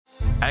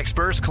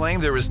Experts claim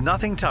there is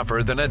nothing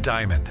tougher than a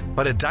diamond.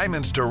 But at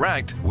Diamonds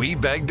Direct, we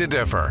beg to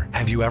differ.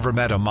 Have you ever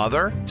met a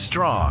mother?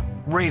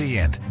 Strong,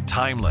 radiant,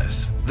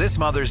 timeless. This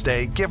Mother's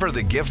Day, give her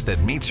the gift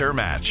that meets her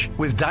match.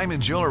 With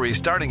diamond jewelry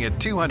starting at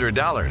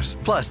 $200.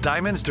 Plus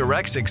Diamonds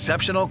Direct's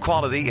exceptional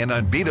quality and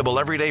unbeatable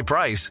everyday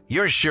price,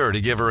 you're sure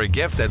to give her a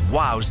gift that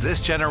wows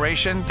this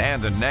generation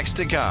and the next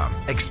to come.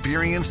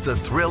 Experience the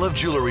thrill of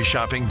jewelry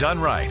shopping done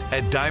right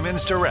at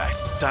Diamonds Direct.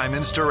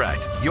 Diamonds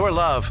Direct. Your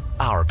love,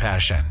 our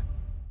passion.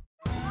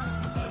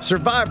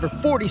 Survivor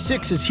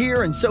 46 is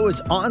here, and so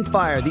is On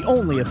Fire, the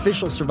only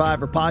official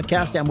Survivor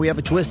podcast, and we have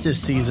a twist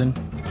this season.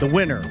 The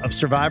winner of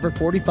Survivor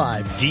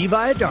 45, Dee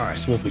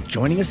Valladares, will be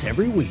joining us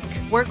every week.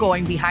 We're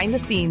going behind the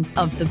scenes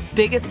of the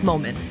biggest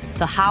moments,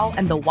 the how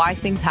and the why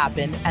things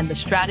happen, and the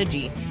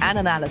strategy and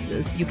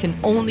analysis you can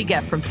only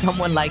get from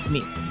someone like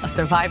me, a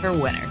Survivor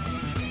winner.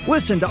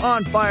 Listen to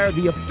On Fire,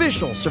 the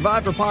official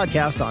Survivor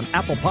podcast on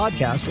Apple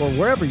Podcasts or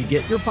wherever you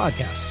get your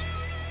podcasts.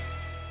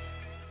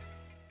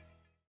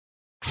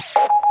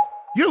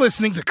 You're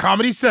listening to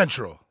Comedy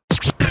Central.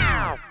 Please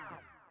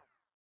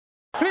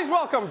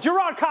welcome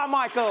Jerrod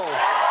Carmichael. I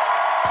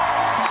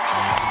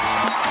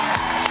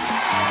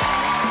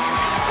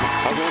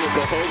wanted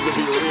the hug to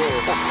be real.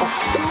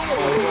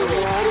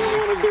 I didn't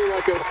want to do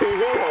like a TV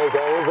hug.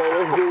 I was like,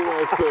 let's do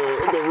like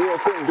the real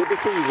thing. Good to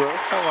see you, bro.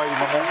 How are you,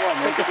 my man?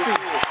 Good to see you.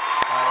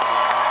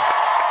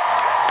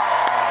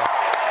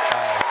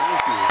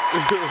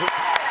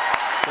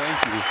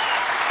 Thank you.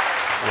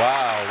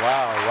 Wow.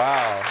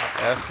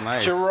 That's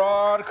nice.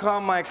 Jerrod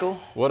Carmichael.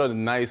 What a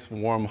nice,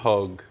 warm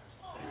hug.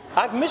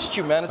 I've missed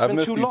you, man. It's been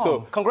too long. I've missed you,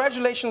 too.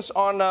 Congratulations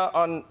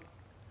on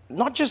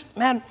not just,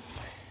 man,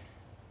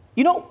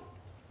 you know,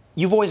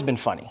 you've always been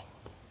funny.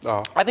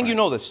 Oh, I think you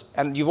know this,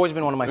 and you've always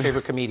been one of my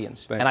favorite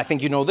comedians. And I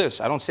think you know this.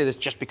 I don't say this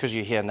just because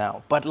you're here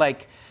now, but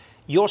like,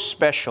 your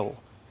special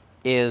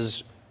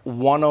is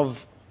one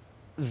of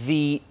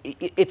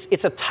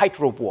it's a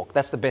tightrope walk.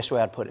 That's the best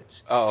way I'd put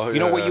it. Oh, yeah. You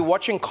know, where you're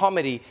watching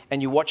comedy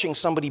and you're watching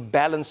somebody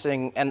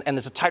balancing, and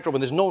there's a tightrope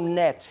and there's no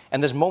net,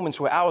 and there's moments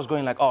where I was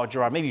going like, oh,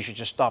 Jerrod, maybe you should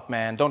just stop,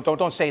 man.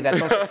 Don't say that.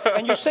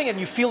 And you're saying it, and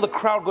you feel the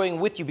crowd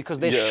going with you because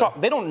they're shocked.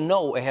 They don't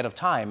know ahead of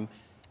time,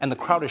 and the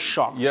crowd is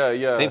shocked.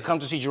 Yeah. They've come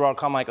to see Jerrod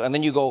Carmichael, and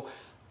then you go,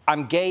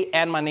 I'm gay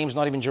and my name's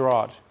not even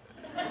Jerrod.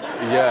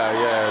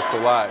 Yeah, it's a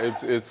lot.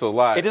 It's a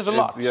lot. It is a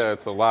lot.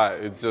 It's a lot.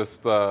 It's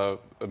just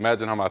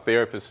imagine how my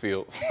therapist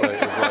feels. Like,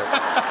 it's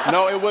like,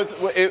 no,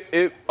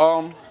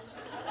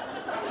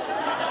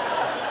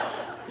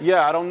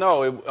 yeah, I don't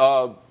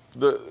know.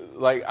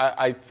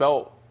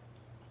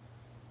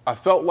 I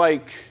felt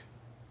like,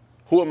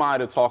 who am I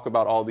to talk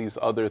about all these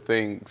other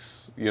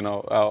things, you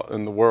know, out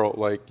in the world?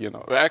 Like, you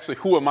know, actually,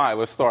 who am I?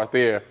 Let's start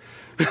there,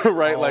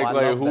 right?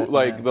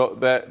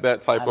 That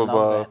type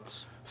of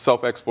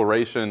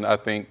self-exploration. I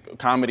think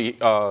comedy,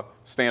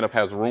 stand-up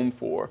has room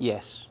for.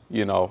 Yes.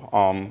 You know,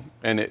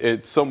 and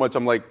it's so much.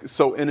 I'm like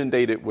so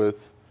inundated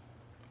with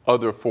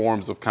other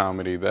forms of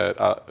comedy that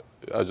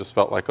I just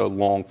felt like a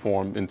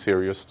long-form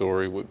interior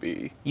story would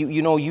be.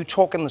 You know, you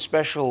talk in the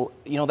special,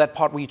 you know, that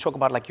part where you talk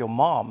about like your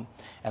mom,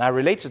 and I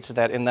related to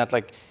that in that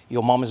like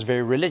your mom is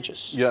very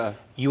religious. Yeah.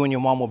 You and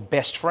your mom were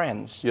best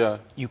friends. Yeah.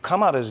 You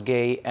come out as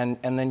gay, and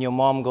then your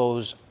mom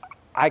goes,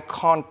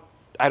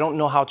 I don't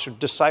know how to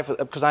decipher,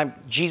 because I'm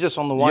Jesus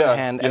on the one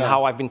hand and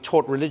how I've been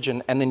taught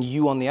religion, and then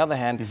you on the other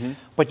hand. Mm-hmm.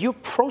 But you're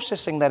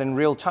processing that in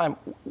real time.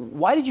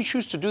 Why did you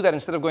choose to do that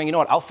instead of going, you know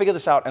what, I'll figure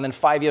this out, and then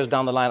 5 years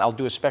down the line, I'll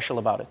do a special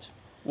about it?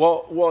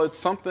 Well, it's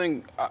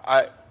something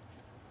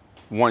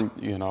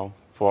you know,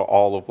 for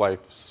all of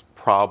life's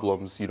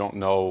problems, you don't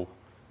know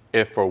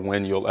if or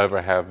when you'll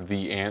ever have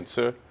the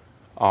answer.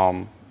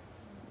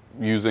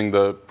 Using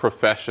the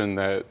profession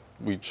that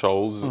we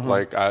chose,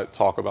 like I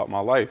talk about my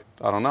life.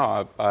 I don't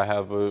know. I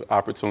have an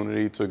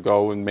opportunity to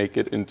go and make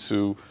it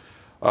into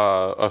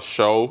a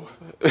show,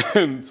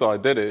 and so I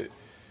did it.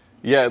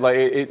 Yeah, like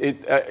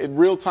it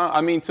real time.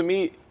 I mean, to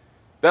me,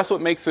 that's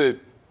what makes it.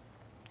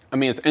 I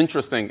mean, it's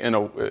interesting in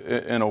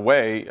a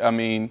way. I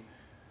mean,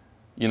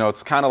 you know,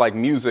 it's kind of like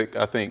music.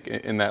 I think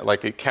in that,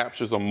 like, it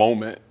captures a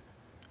moment.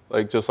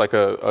 Like just like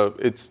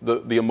it's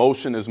the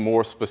emotion is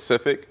more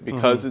specific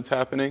because it's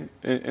happening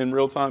in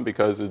real time,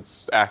 because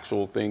it's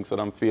actual things that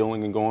I'm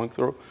feeling and going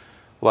through.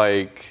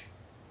 Like,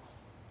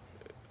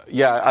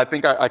 yeah, I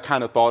think I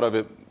kind of thought of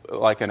it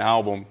like an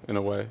album in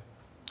a way.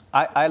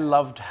 I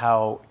loved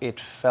how it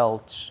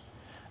felt,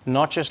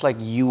 not just like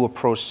you were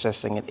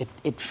processing it.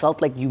 It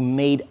felt like you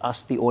made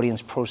us, the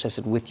audience, process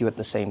it with you at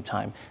the same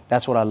time.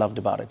 That's what I loved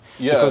about it.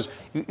 Yeah.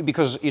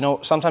 Because you know,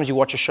 sometimes you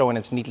watch a show and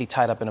it's neatly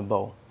tied up in a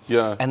bow.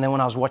 Yeah. And then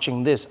when I was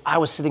watching this, I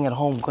was sitting at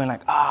home going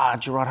like,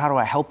 Jerrod, how do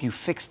I help you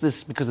fix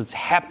this? Because it's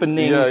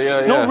happening.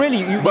 Yeah. No,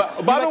 really.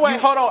 But by the way,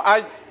 hold on.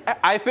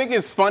 I think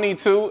it's funny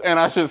too, and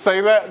I should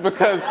say that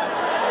because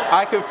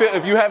I can feel,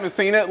 if you haven't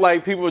seen it,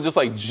 like people are just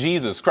like,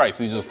 Jesus Christ,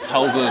 he just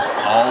tells us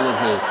all of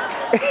his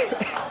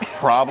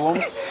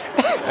problems,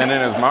 and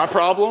then it's my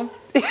problem.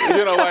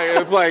 You know, like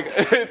it's like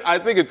I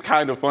think it's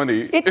kind of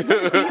funny.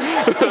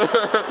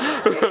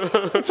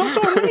 It's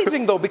also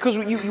amazing though because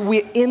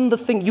we're in the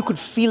thing. You could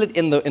feel it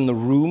in the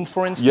room,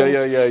 for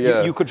instance.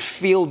 Yeah. You could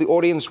feel the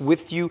audience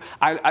with you.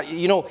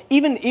 You know,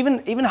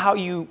 even how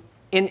you.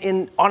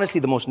 In honestly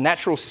the most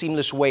natural,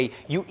 seamless way,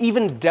 you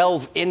even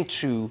delve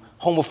into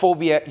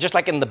homophobia, just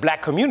like in the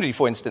black community,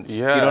 for instance.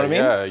 Yeah, you know what I mean?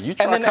 Yeah, you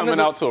try coming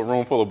out to a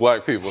room full of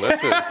black people.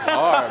 That shit's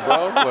hard,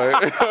 bro.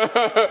 Like,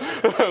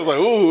 I was like,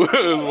 ooh,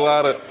 there's a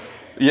lot of.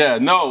 Yeah,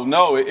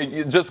 no.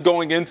 Just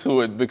going into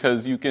it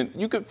because you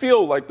could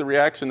feel like the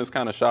reaction is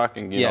kind of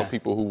shocking. You know,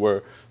 people who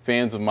were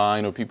fans of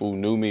mine or people who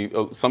knew me.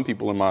 Some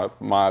people in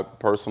my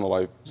personal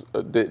life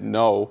didn't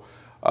know.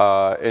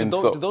 And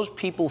do those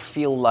people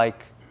feel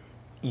like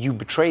you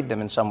betrayed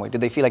them in some way? Did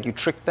they feel like you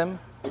tricked them?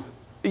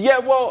 Yeah,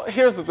 well,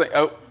 here's the thing.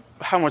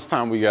 How much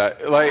time we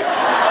got? Like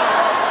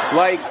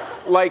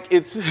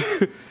it's,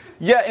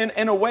 yeah,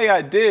 in a way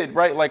I did,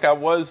 right? Like I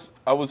was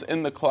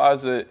in the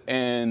closet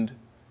and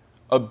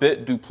a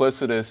bit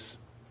duplicitous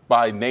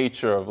by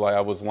nature of like I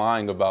was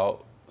lying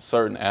about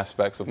certain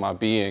aspects of my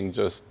being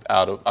just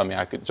out of, I mean,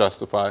 I could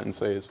justify it and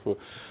say it's for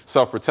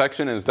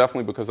self-protection and it's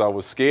definitely because I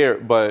was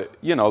scared, but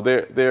you know,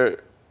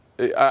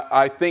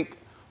 I think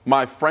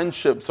my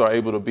friendships are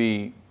able to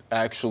be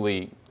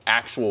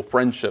actual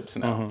friendships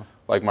now. Mm-hmm.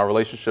 Like my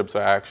relationships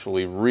are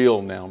actually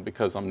real now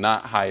because I'm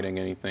not hiding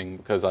anything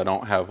because I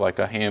don't have like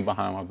a hand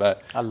behind my back.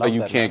 I love like you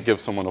that, can't man. give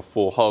someone a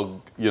full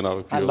hug, you know,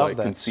 if you're like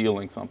that.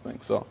 concealing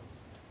something. So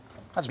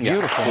that's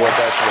beautiful. Wow.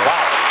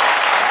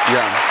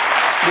 Yeah.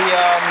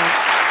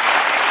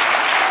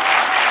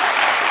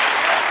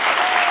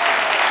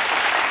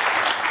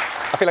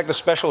 I feel like the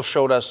special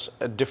showed us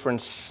a different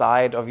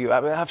side of you.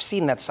 I've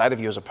seen that side of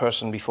you as a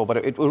person before, but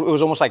it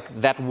was almost like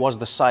that was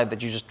the side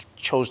that you just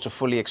chose to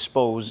fully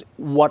expose.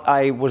 What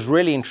I was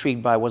really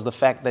intrigued by was the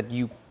fact that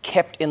you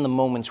kept in the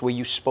moments where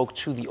you spoke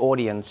to the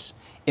audience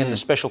in the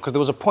special, because there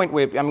was a point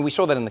where, I mean, we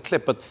saw that in the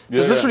clip, but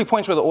there's literally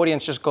points where the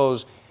audience just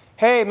goes,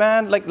 hey,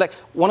 man, like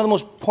one of the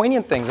most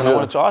poignant things, and I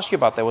wanted to ask you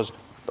about that was,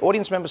 the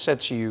audience member said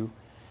to you,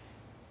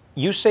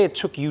 you say it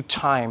took you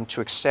time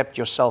to accept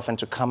yourself and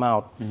to come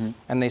out. Mm-hmm.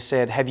 And they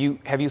said, have you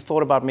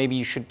thought about maybe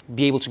you should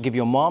be able to give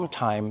your mom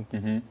time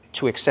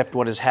to accept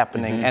what is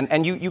happening? Mm-hmm.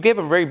 And you gave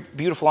a very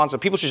beautiful answer.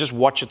 People should just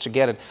watch it to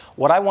get it.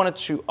 What I wanted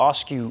to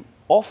ask you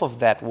off of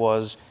that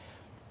was,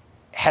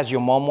 has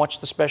your mom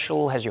watched the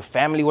special? Has your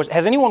family watched?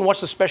 Has anyone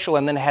watched the special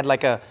and then had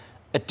like a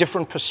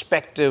different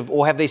perspective?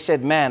 Or have they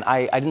said, man,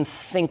 I didn't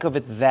think of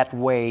it that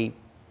way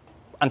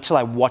until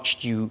I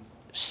watched you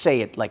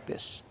say it like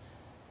this?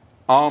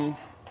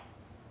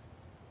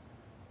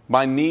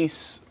 My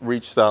niece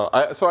reached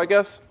out. So I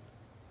guess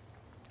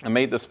I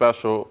made the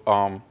special.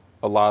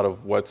 A lot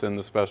of what's in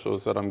the special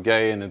is that I'm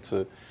gay, and it's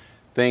a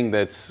thing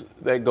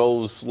that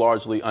goes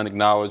largely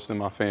unacknowledged in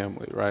my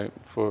family, right?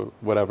 For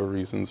whatever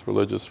reasons,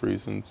 religious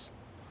reasons.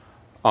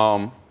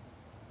 And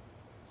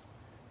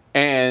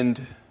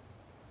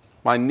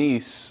my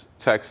niece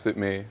texted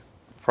me,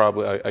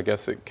 probably, I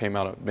guess it came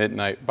out at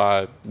midnight,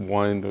 by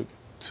 1 to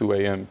 2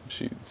 a.m.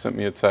 She sent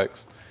me a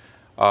text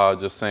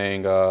just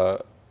saying,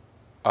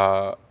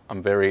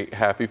 I'm very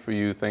happy for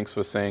you. Thanks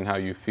for saying how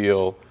you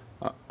feel.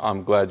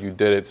 I'm glad you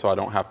did it so I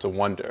don't have to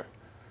wonder.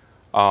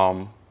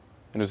 And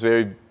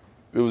it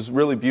was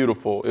really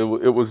beautiful.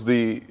 It was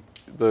the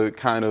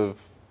kind of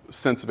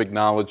sense of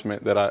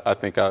acknowledgement that I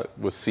think I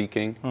was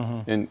seeking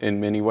in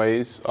many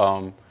ways.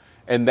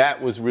 And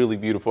that was really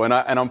beautiful. And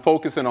I'm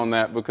focusing on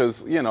that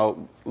because, you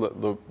know,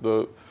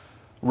 the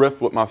rift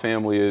with my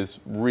family is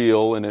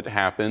real and it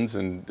happens,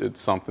 and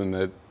it's something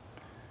that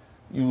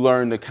you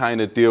learn to kind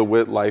of deal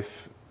with.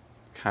 Life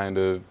kind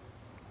of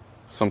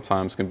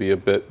sometimes can be a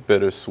bit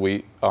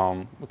bittersweet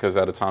because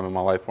at a time in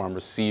my life where I'm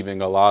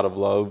receiving a lot of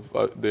love,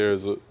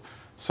 there's a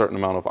certain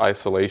amount of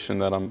isolation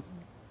that I'm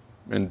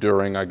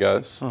enduring, I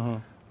guess.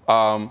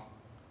 I'm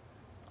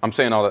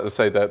saying all that to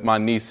say that my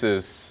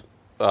niece's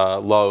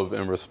love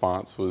and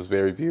response was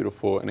very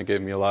beautiful, and it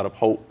gave me a lot of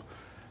hope,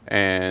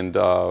 and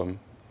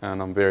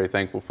I'm very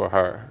thankful for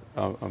her.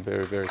 I'm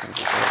very, very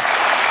thankful for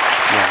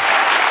her. Yeah.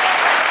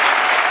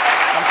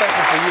 I'm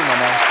thankful for you, my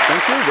man.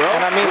 Thank you, bro.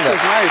 And I mean that.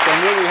 It's nice.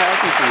 I'm really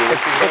happy for you.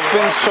 It's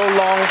been so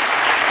long.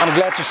 I'm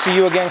glad to see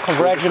you again.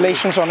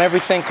 Congratulations on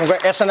everything.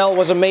 SNL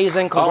was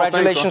amazing.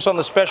 Congratulations on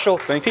the special.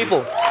 Thank you.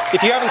 People,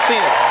 if you haven't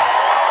seen it,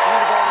 you need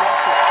to go and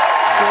watch it.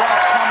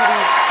 Jerrod Comedy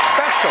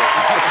Special.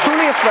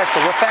 Truly a special.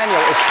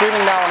 Rothaniel is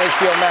streaming now on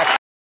HBO Max.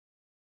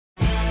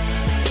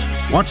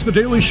 Watch The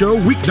Daily Show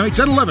weeknights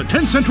at 11,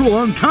 10 Central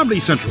on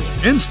Comedy Central.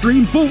 And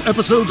stream full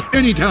episodes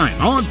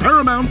anytime on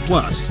Paramount+.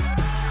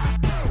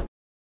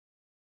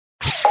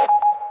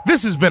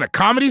 This has been a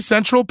Comedy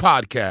Central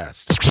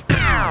podcast.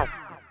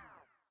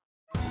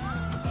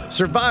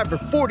 Survivor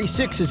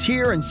 46 is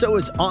here, and so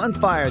is On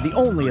Fire, the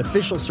only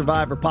official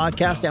Survivor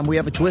podcast, and we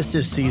have a twist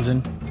this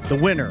season. The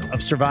winner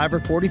of Survivor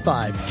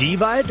 45, Dee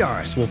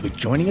Valladares, will be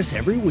joining us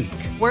every week.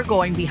 We're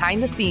going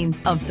behind the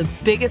scenes of the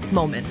biggest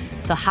moments,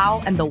 the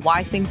how and the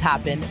why things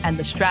happen, and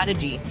the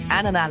strategy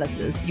and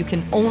analysis you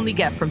can only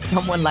get from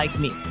someone like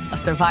me, a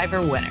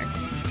Survivor winner.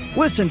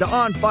 Listen to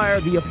On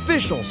Fire, the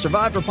official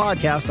Survivor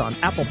podcast on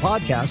Apple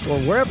Podcasts or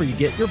wherever you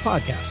get your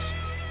podcasts.